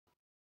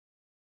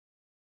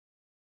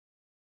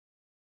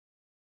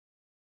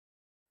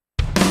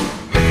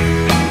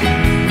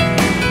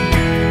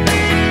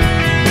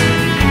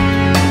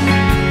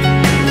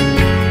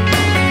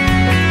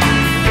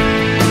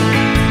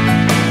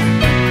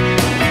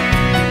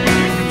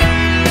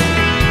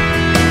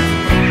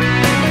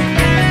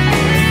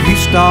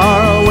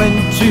star went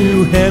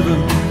to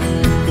heaven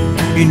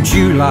in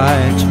July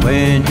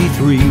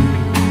 23.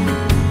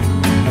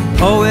 A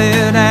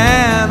poet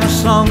and a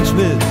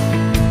songsmith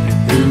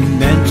who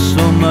meant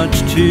so much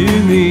to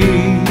me.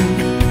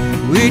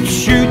 We'd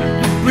shoot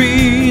the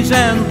breeze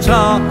and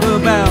talk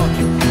about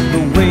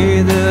the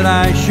way that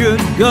I should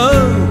go.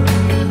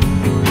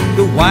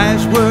 The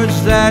wise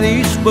words that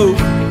he spoke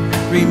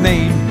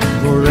remain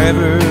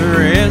forever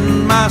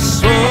in my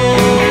soul.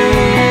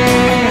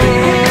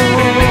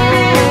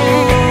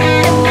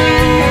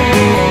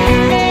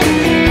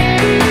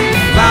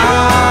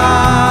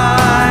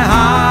 Fly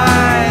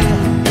high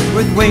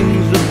with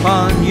wings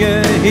upon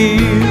your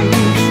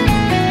heels.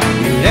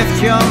 You left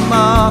your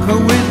marker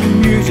with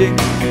music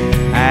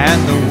and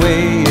the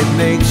way it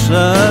makes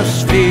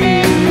us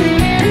feel.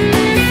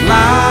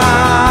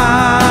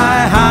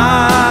 Fly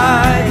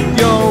high,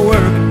 your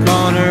work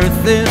on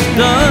earth is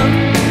done.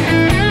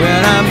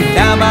 When I'm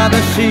down by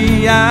the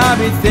sea, I'll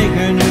be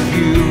thinking of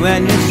you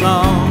and your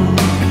song,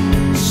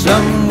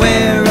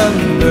 somewhere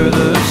under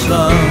the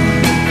sun.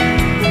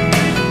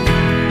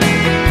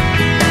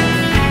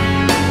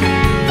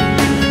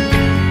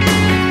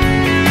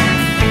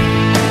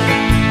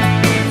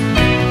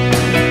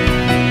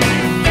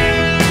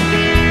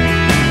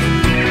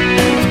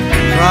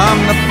 From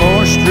the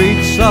four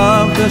streets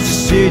of the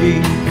city,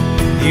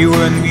 you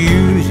were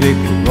music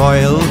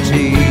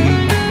royalty.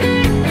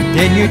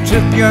 Then you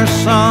took your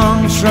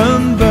songs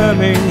from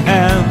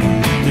Birmingham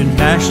to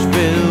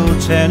Nashville,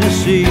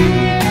 Tennessee.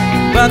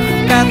 But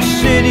that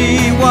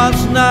city was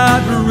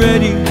not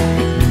ready.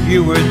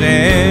 You were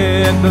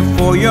there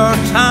before your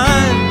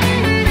time.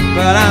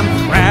 But I'm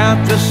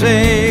proud to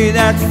say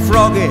that,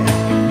 Froggie,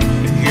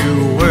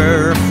 you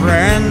were a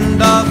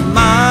friend of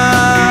mine.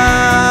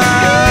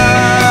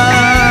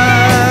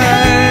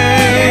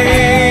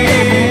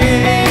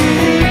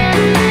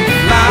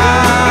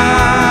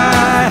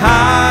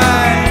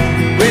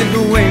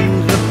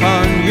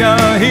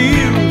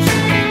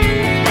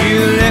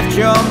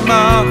 Your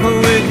marker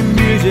with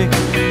music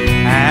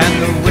and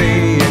the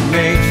way it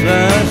makes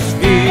us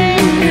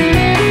feel.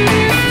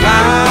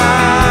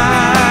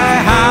 Fly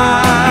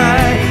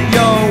high,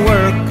 your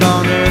work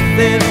on earth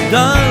is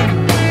done.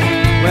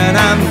 When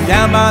I'm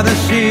down by the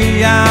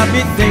sea, I'll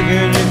be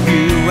thinking of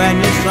you and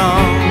your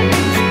songs,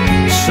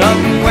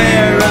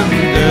 somewhere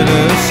under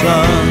the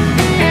sun.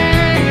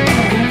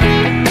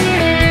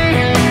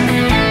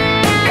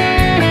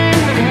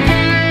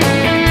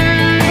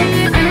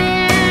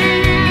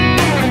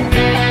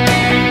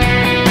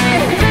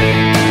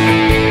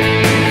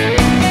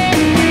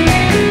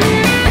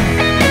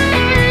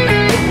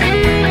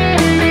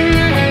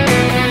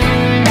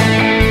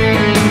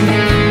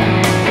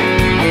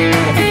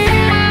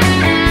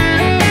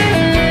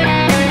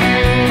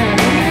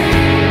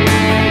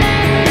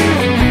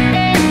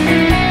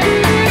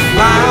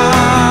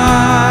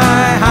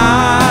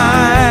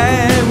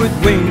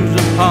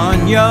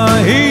 Your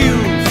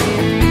heels,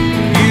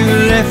 you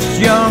left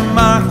your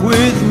mark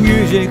with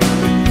music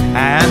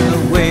and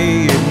the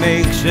way it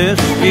makes us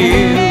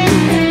feel.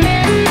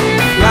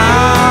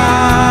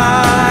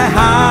 Fly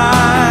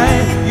high,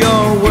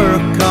 your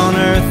work on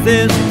earth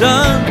is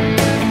done.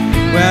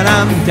 When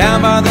I'm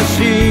down by the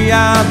sea,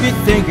 I'll be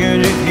thinking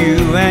of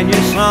you and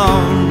your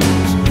songs,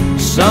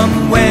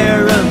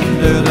 somewhere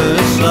under the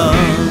sun.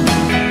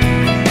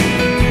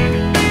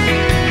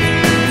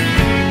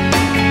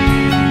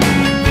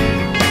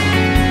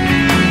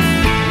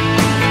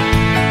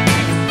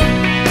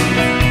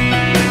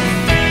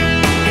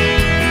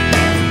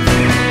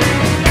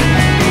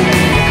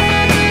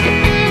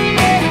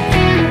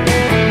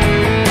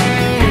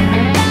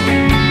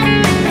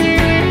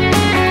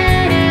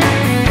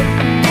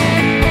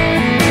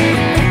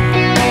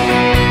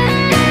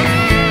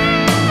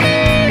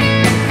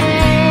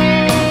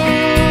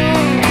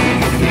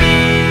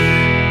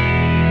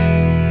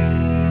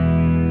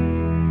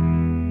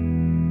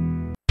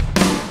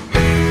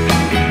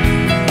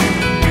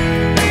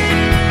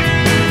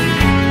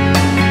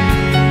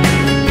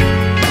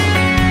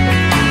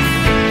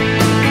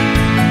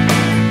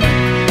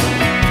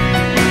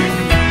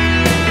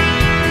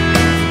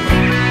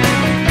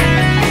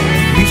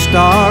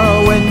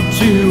 Star went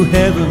to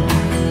heaven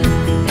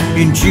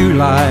in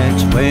July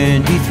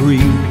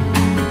 23.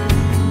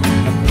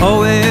 A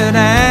poet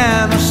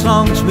and a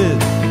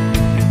songsmith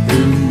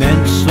who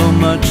meant so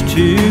much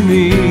to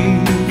me.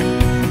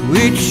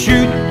 We'd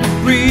shoot the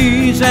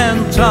breeze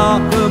and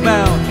talk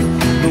about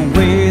the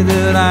way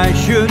that I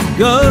should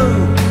go.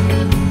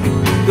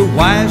 The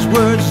wise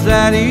words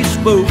that he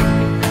spoke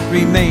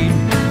remain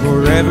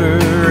forever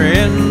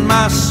in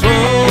my soul.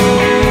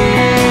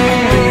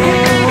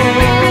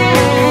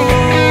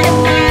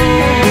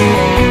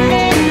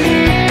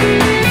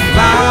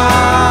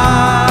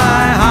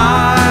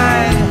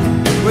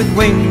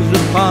 Wings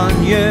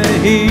upon your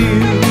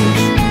heels,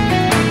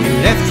 you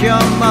left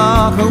your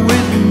marker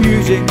with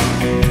music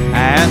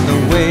and the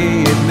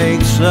way it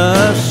makes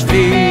us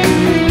feel.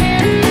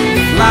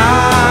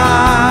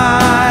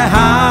 Fly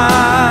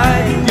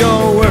high,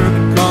 your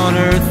work on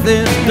earth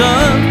is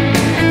done.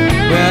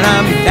 When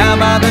I'm down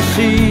by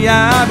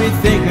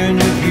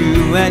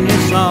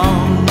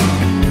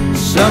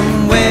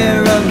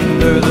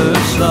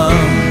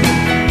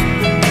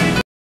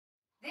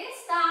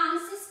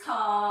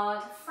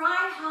called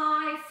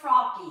High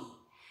Froggie.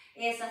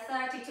 It's a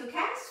 32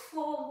 counts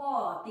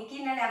forward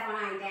beginner level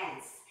 9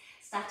 dance,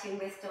 starting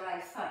with the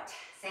right foot.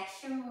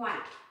 Section 1.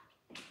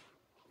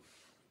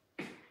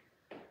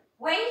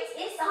 Weight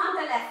is on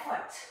the left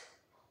foot.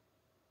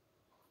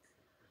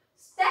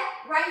 Step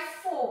right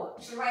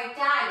forward to right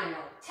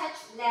diagonal, touch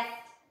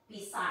left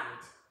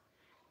beside.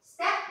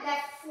 Step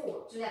left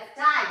forward to left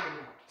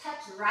diagonal,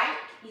 touch right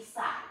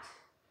beside.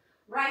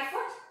 Right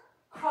foot,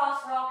 cross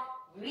rock,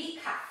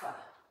 recover.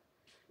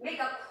 Make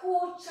a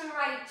quarter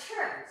right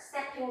turn,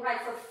 stepping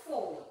right foot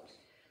forward.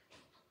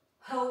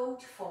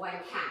 Hold for 1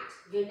 count.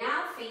 You're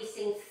now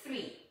facing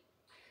 3.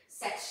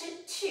 Section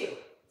 2.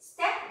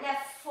 Step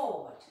left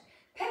forward.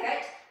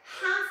 Pivot,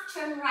 half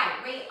turn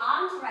right, weight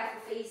onto right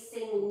foot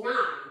facing 9.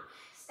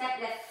 Step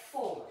left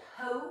forward,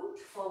 hold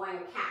for 1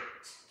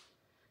 count.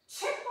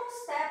 Triple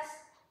steps,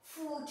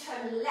 full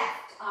turn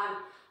left on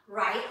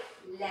right,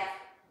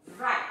 left,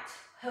 right.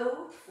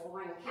 Hold for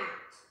 1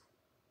 count.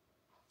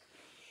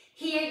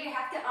 Here you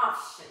have the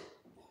option.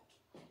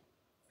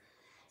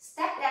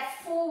 Step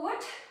left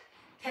forward,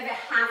 pivot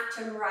half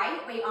turn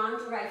right, weight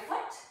onto right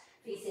foot,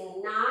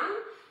 facing 9,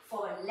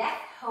 for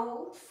left,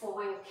 hold for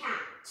 1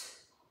 count.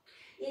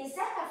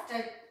 Instead of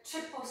the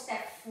triple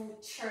step full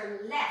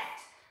turn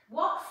left,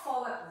 walk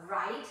forward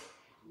right,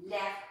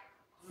 left,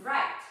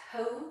 right,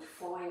 hold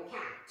for 1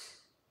 count.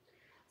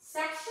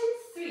 Section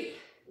 3,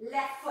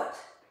 left foot,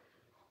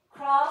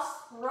 cross,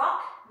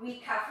 rock,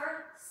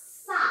 recover,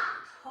 side,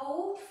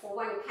 hold for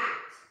 1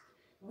 count.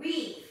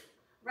 Weave,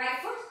 right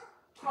foot,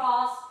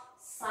 cross,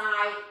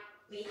 side,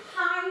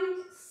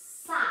 behind,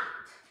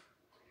 side.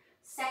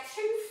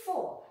 Section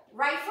 4,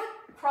 right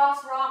foot, cross,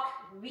 rock,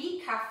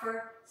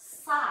 recover,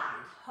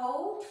 side,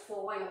 hold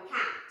for 1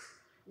 count.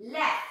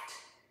 Left,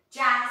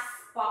 jazz,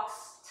 box,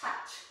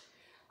 touch.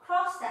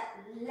 Cross step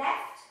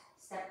left,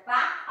 step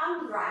back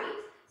on right,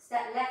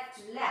 step left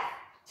to left,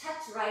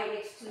 touch right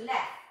next to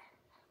left.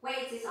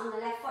 Weight is on the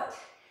left foot.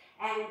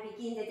 And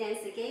begin the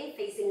dance again,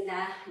 facing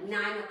the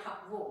 9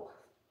 o'clock wall.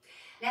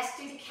 Let's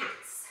do the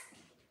counts.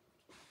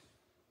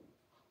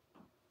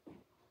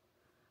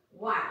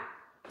 1,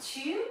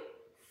 2,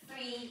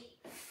 3,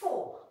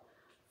 4,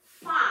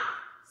 5,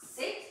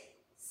 6,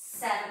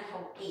 7,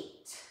 hold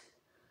 8.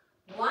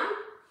 1,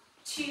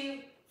 2,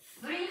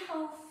 3,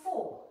 hold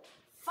 4,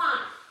 5,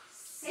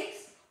 6,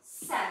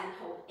 7,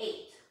 hold 8.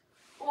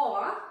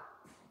 Or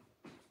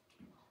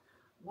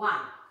 1,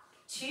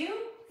 2,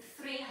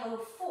 3,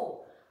 hold 4,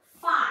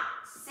 5,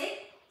 6,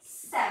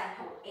 7,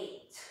 hold 8.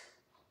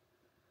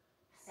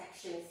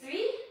 Section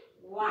 3,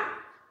 1,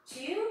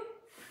 2,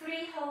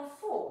 3, hold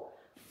 4,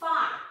 5,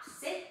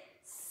 6,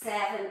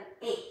 7,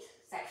 8.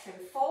 Section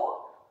 4,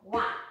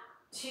 1,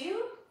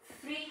 2,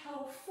 3,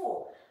 hold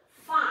 4,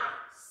 5,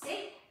 6,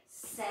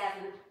 7,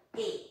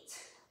 8.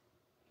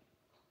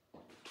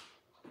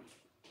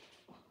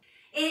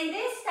 In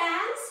this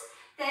dance,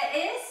 there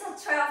is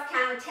a 12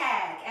 count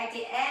tag at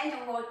the end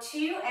of wall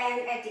 2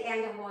 and at the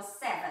end of wall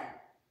 7.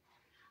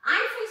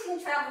 I'm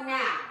facing 12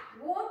 now.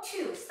 Wall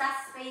 2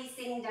 starts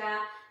facing the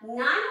 9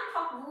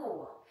 o'clock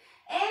wall.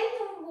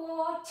 End of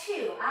wall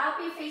 2, I'll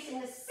be facing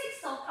the 6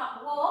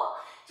 o'clock wall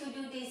to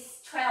do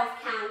this 12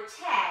 count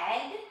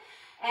tag.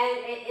 And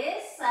it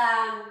is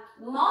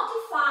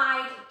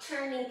modified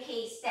turning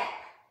K step.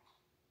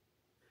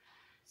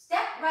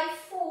 Step right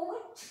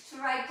forward to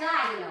right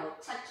diagonal,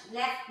 touch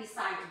left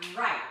beside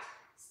right.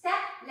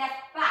 Step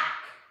left back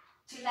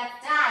to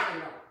left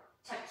diagonal,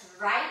 touch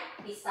right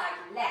beside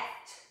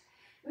left.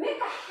 Make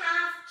a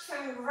half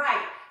turn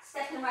right,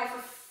 stepping right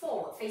foot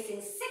forward, facing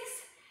 6,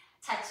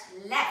 touch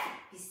left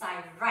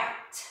beside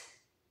right.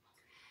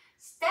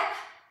 Step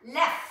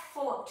left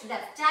forward to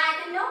left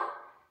diagonal,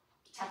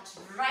 touch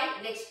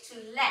right next to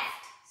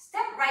left.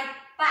 Step right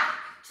back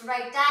to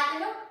right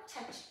diagonal,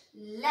 touch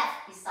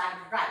left beside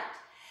right.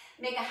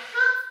 Make a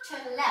half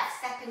turn left,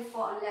 stepping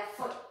forward on left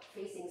foot,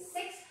 facing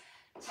 6,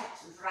 touch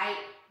right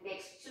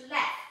next to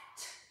left.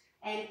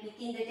 And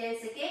begin the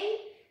dance again,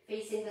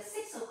 facing the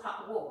 6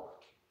 o'clock wall.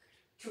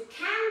 To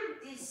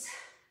count this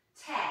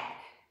tag,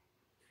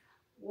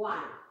 1,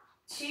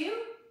 2,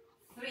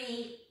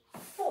 3,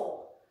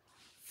 4,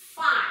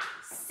 5,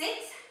 6,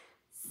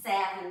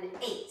 7,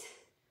 8,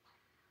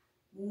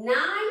 9,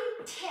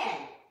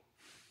 10,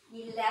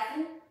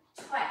 11,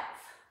 12.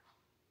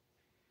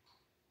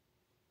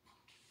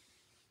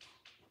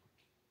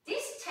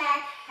 This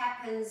tag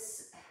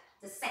happens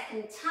the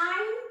second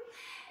time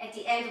at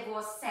the end of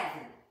wall 7.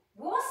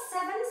 Wall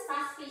 7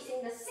 starts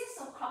facing the 6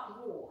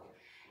 o'clock wall.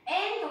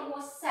 End of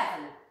wall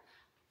 7,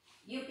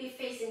 you'll be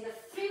facing the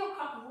 3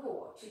 o'clock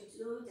wall to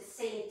do the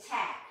same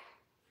tag.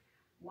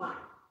 1,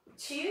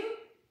 2,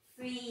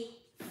 3,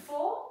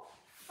 4,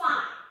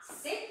 5,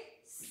 6,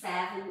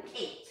 7,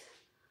 8.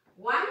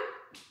 1,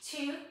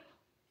 2,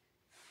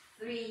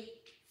 3,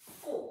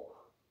 4.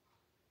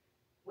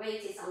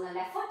 Weight is on the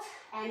left foot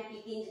and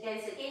begin to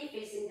dance again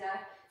facing the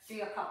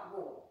 3 o'clock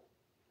wall.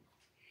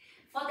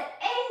 For the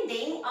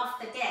ending of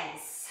the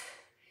dance,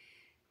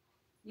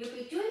 you'll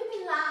be doing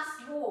the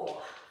last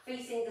wall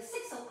facing the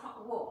 6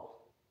 o'clock wall.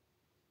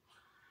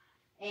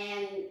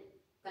 And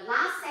the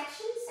last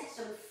section,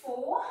 section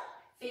 4,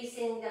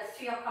 facing the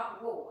 3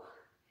 o'clock wall.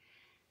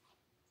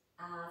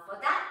 For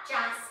that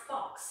jazz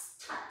box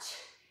touch,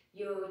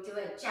 you do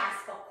a jazz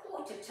box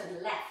quarter to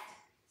the left.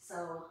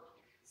 So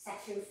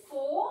section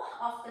 4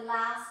 of the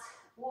last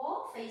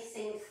wall,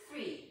 facing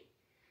 3.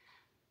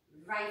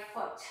 Right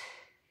foot,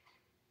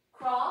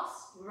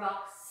 cross,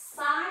 rock,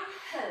 side,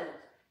 hold,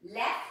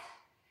 left.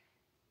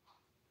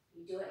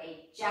 You do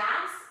a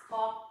jazz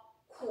box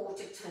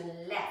quarter to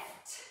the left.